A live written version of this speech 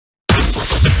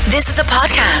This is a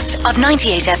podcast of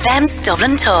 98FM's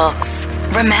Dublin Talks.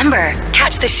 Remember,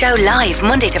 catch the show live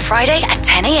Monday to Friday at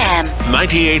 10 a.m.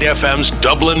 98FM's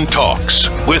Dublin Talks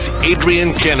with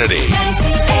Adrian Kennedy.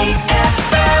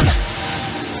 98FM.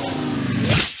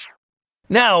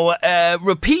 Now,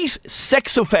 repeat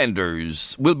sex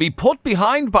offenders will be put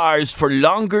behind bars for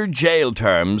longer jail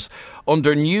terms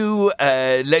under new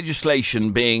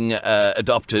legislation being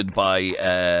adopted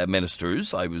by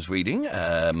ministers, I was reading.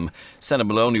 Senator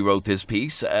Maloney wrote this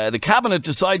piece. The Cabinet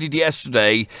decided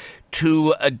yesterday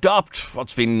to adopt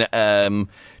what's been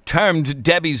termed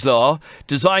Debbie's Law,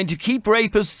 designed to keep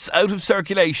rapists out of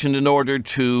circulation in order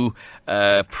to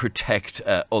protect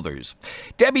others.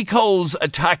 Debbie Cole's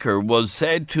attacker was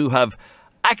said to have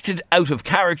acted out of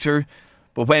character,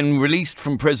 but when released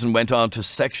from prison went on to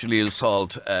sexually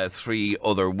assault three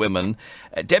other women.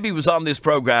 Debbie was on this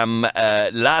programme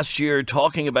last year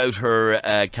talking about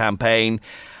her campaign.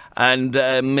 And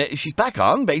she's back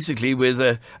on, basically, with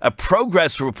a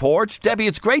progress report. Debbie,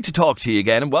 it's great to talk to you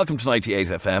again, and welcome to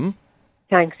 98FM.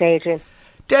 Thanks, Adrian.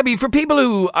 Debbie, for people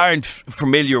who aren't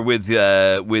familiar with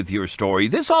your story,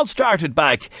 this all started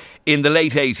back in the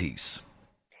late 80s.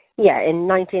 Yeah, in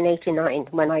 1989,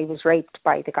 when I was raped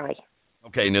by the guy.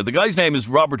 Okay, now the guy's name is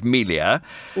Robert Melia.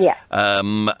 Yeah.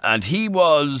 And he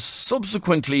was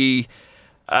subsequently,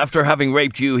 after having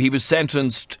raped you, he was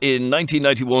sentenced in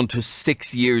 1991 to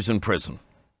 6 years in prison.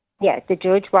 Yeah, the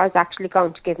judge was actually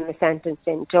going to give him a sentence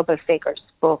in double figures,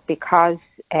 but because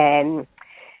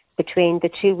between the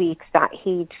 2 weeks that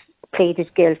he'd pleaded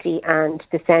guilty and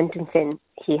the sentencing,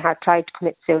 he had tried to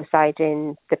commit suicide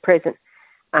in the prison.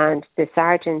 And the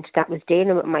sergeant that was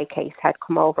dealing with my case had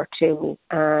come over to me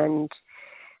and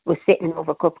was sitting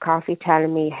over a cup of coffee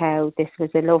telling me how this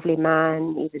was a lovely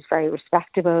man, he was very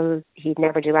respectable, he'd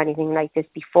never do anything like this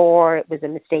before, it was a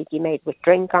mistake he made with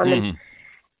drink on him,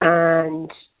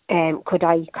 and could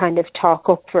I kind of talk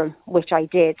up for him, which I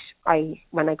did.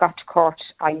 When I got to court,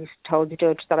 I told the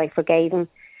judge that I forgave him,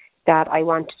 that I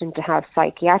wanted him to have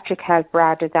psychiatric help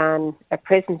rather than a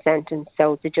prison sentence,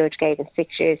 so the judge gave him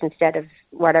 6 years instead of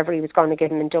whatever he was going to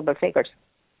give him in double figures.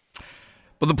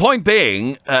 But the point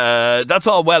being, that's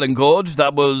all well and good.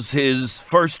 That was his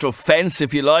first offence,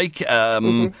 if you like,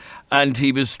 and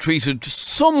he was treated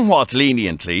somewhat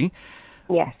leniently.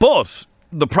 Yes. But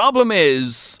the problem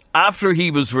is, after he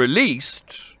was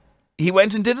released, he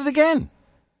went and did it again.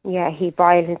 Yeah, he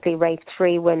violently raped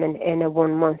 3 women in a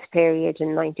 1 month period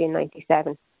in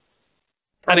 1997.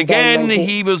 And again,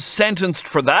 he was sentenced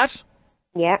for that?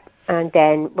 Yeah. And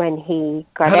then when he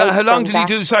got how long did he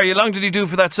do? Sorry, how long did he do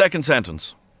for that second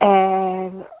sentence?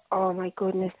 Oh my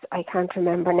goodness, I can't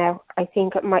remember now. I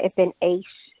think it might have been 8,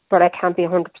 but I can't be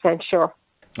 100% sure.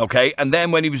 Okay, and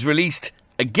then when he was released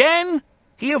again,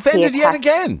 he offended yet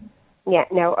again. Yeah,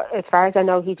 now as far as I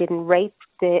know, he didn't rape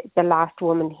the last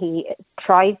woman. He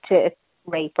tried to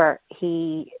rape her.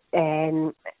 He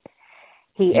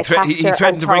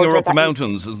threatened to bring her up the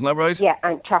mountains, isn't that right? Yeah,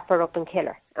 and chop her up and kill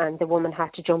her. And the woman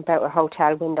had to jump out a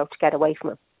hotel window to get away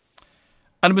from him.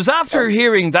 And it was after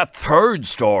hearing that third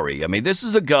story. I mean, this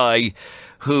is a guy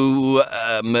who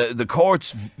the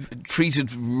courts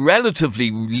treated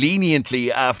relatively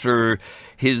leniently after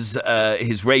his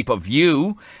rape of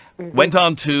you. Went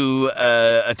on to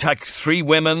attack 3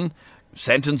 women,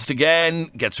 sentenced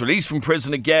again, gets released from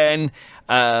prison again,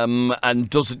 and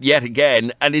does it yet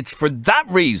again. And it's for that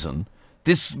reason,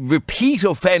 this repeat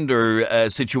offender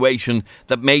situation,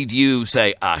 that made you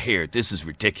say, here, this is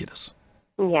ridiculous.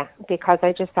 Yeah, because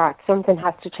I just thought something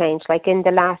has to change. Like in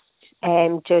the last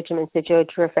judgment, the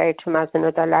judge referred to him as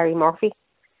another Larry Murphy.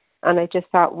 And I just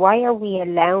thought, why are we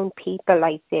allowing people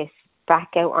like this back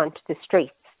out onto the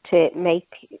streets to make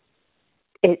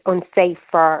it unsafe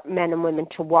for men and women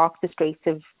to walk the streets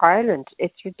of Ireland?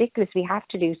 It's ridiculous. We have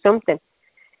to do something.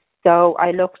 So I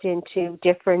looked into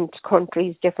different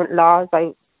countries, different laws.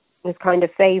 I was kind of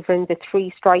favouring the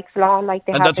 3 strikes law, like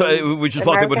they have which is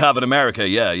what they would have in America.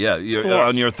 Yeah.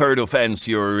 On your third offence,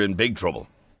 you're in big trouble.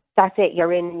 That's it.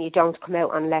 You're in and you don't come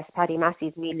out unless Paddy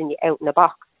Massey's wheeling you out in a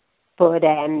box. But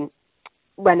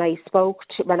when I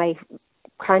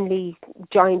kindly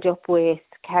joined up with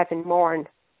Kevin Moran,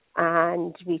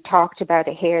 and we talked about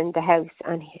it here in the house,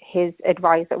 and his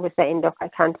advisor was saying, look, I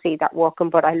can't see that working,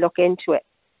 but I look into it.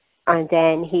 And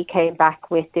then he came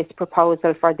back with this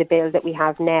proposal for the bill that we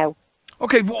have now.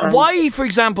 Okay, why, for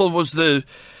example, was the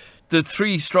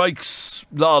 3 strikes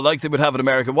law like they would have in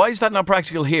America, why is that not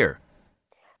practical here?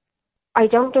 I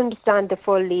don't understand the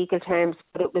full legal terms,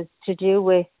 but it was to do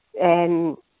with,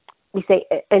 we say,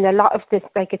 in a lot of this,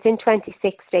 like it's in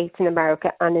 26 states in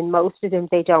America, and in most of them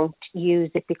they don't use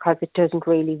it because it doesn't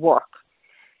really work.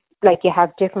 like you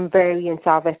have different variants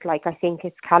of it. Like I think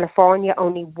it's California,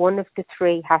 only one of the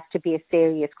three has to be a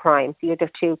serious crime. The other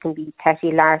two can be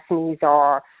petty larcenies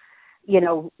or,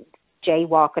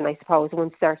 jaywalking, I suppose.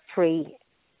 Once there's 3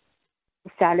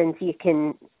 felons, you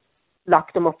can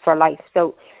lock them up for life.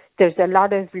 So there's a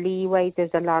lot of leeway.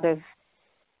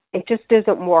 It just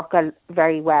doesn't work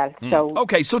very well. So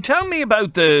okay, so tell me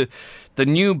about the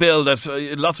new bill that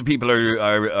lots of people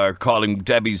are calling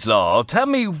Debbie's Law. Tell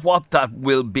me what that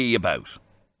will be about.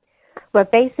 Well,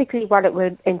 basically what it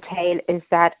will entail is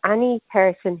that any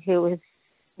person who is,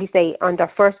 we say, on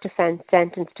their first offence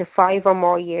sentenced to 5 or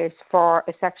more years for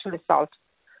a sexual assault,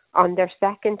 on their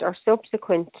second or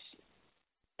subsequent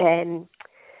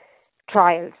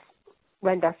trials,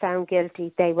 when they're found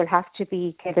guilty, they will have to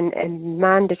be given a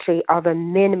mandatory of a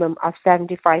minimum of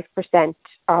 75%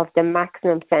 of the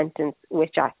maximum sentence,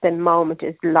 which at the moment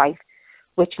is life,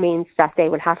 which means that they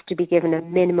will have to be given a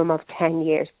minimum of 10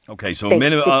 years. Okay, so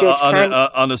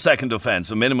on a second offence,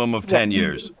 a minimum of 10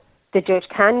 years. The judge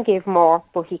can give more,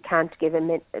 but he can't give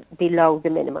below the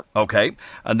minimum. Okay,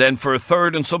 and then for a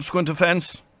third and subsequent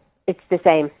offence? It's the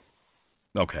same.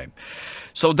 Okay.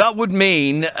 So that would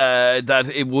mean that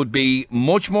it would be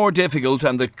much more difficult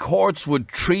and the courts would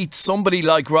treat somebody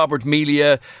like Robert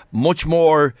Melia much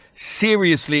more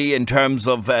seriously in terms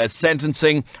of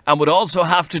sentencing, and would also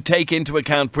have to take into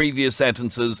account previous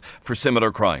sentences for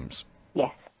similar crimes.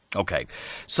 Yes. Okay.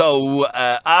 So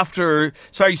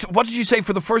what did you say?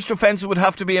 For the first offence it would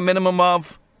have to be a minimum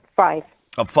of? 5.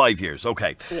 Of 5 years,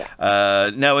 okay. Yeah.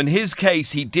 Now in his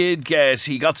case he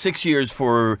got 6 years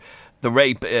for the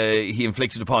rape he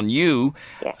inflicted upon you,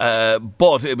 yes.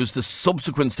 But it was the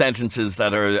subsequent sentences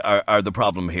that are the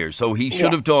problem here. So he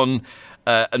should have done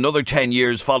another 10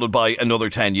 years followed by another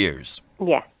 10 years.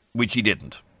 Yeah. Which he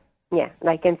didn't. Yeah,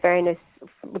 like in fairness,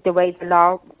 the way the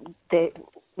law,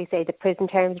 we say the prison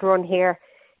terms run here,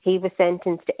 he was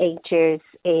sentenced to 8 years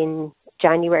in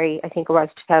January, I think it was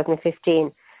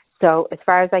 2015. So as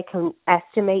far as I can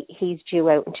estimate, he's due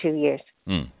out in 2 years.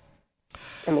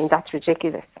 I mean, that's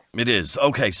ridiculous. It is.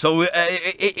 Okay, so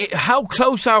how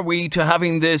close are we to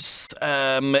having this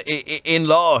in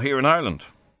law here in Ireland?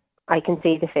 I can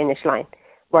see the finish line.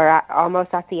 We're almost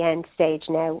at the end stage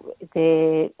now.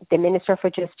 The Minister for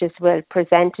Justice will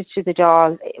present it to the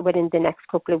Dáil within the next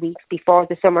couple of weeks before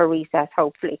the summer recess,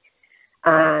 hopefully.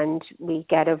 And we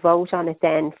get a vote on it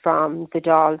then from the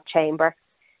Dáil chamber.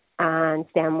 And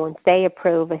then once they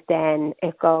approve it, then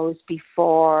it goes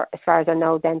before, as far as I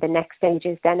know, then the next stage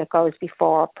is then it goes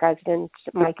before President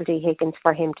Michael D. Higgins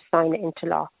for him to sign it into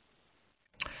law.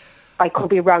 I could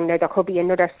be wrong there. There could be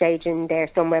another stage in there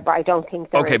somewhere, but I don't think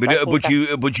there is.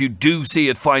 Okay, but you do see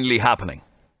it finally happening?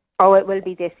 Oh, it will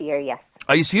be this year, yes.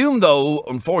 I assume, though,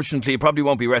 unfortunately, it probably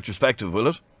won't be retrospective, will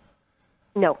it?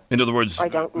 No. In other words,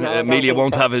 Melia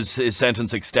won't have his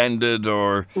sentence extended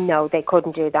or... No, they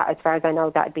couldn't do that. As far as I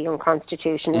know, that would be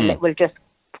unconstitutional. It will just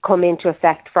come into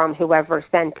effect from whoever's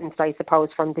sentenced, I suppose,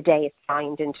 from the day it's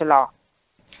signed into law.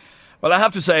 Well, I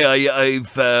have to say,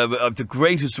 I've the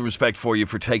greatest respect for you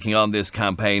for taking on this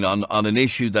campaign on an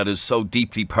issue that is so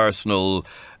deeply personal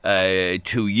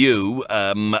to you,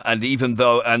 and even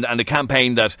though and a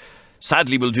campaign that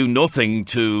sadly will do nothing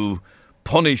to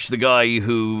punish the guy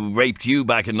who raped you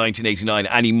back in 1989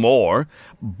 anymore.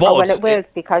 But it will,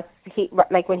 because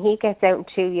when he gets out in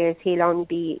 2 years, he'll only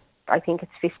be, I think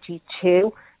it's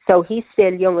 52. So he's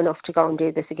still young enough to go and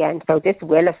do this again. So this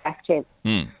will affect him.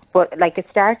 But it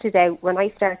started out, when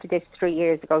I started this 3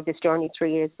 years ago, this journey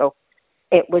 3 years ago,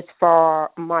 it was for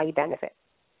my benefit.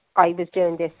 I was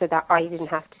doing this so that I didn't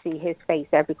have to see his face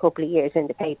every couple of years in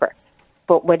the paper.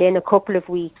 But within a couple of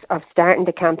weeks of starting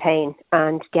the campaign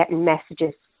and getting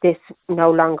messages, this no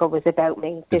longer was about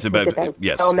me. This was about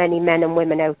so many men and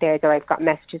women out there that I've got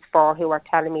messages for who are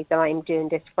telling me that I'm doing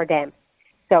this for them.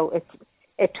 So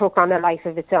it took on a life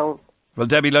of its own. Well,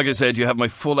 Debbie, like I said, you have my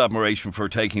full admiration for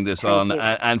taking this on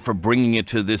and for bringing it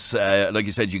to this. Like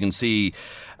you said, you can see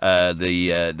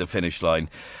the finish line.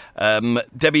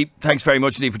 Debbie, thanks very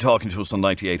much indeed for talking to us on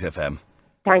 98 FM.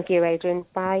 Thank you, Adrian.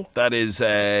 Bye. That is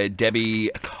Debbie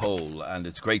Cole, and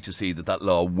it's great to see that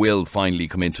law will finally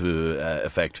come into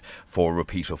effect for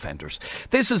repeat offenders.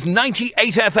 This is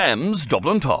 98 FM's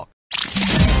Dublin Talk.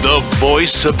 The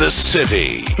voice of the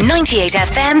city. 98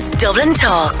 FM's Dublin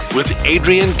Talks. With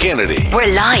Adrian Kennedy.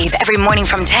 We're live every morning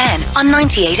from 10 on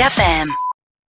 98 FM.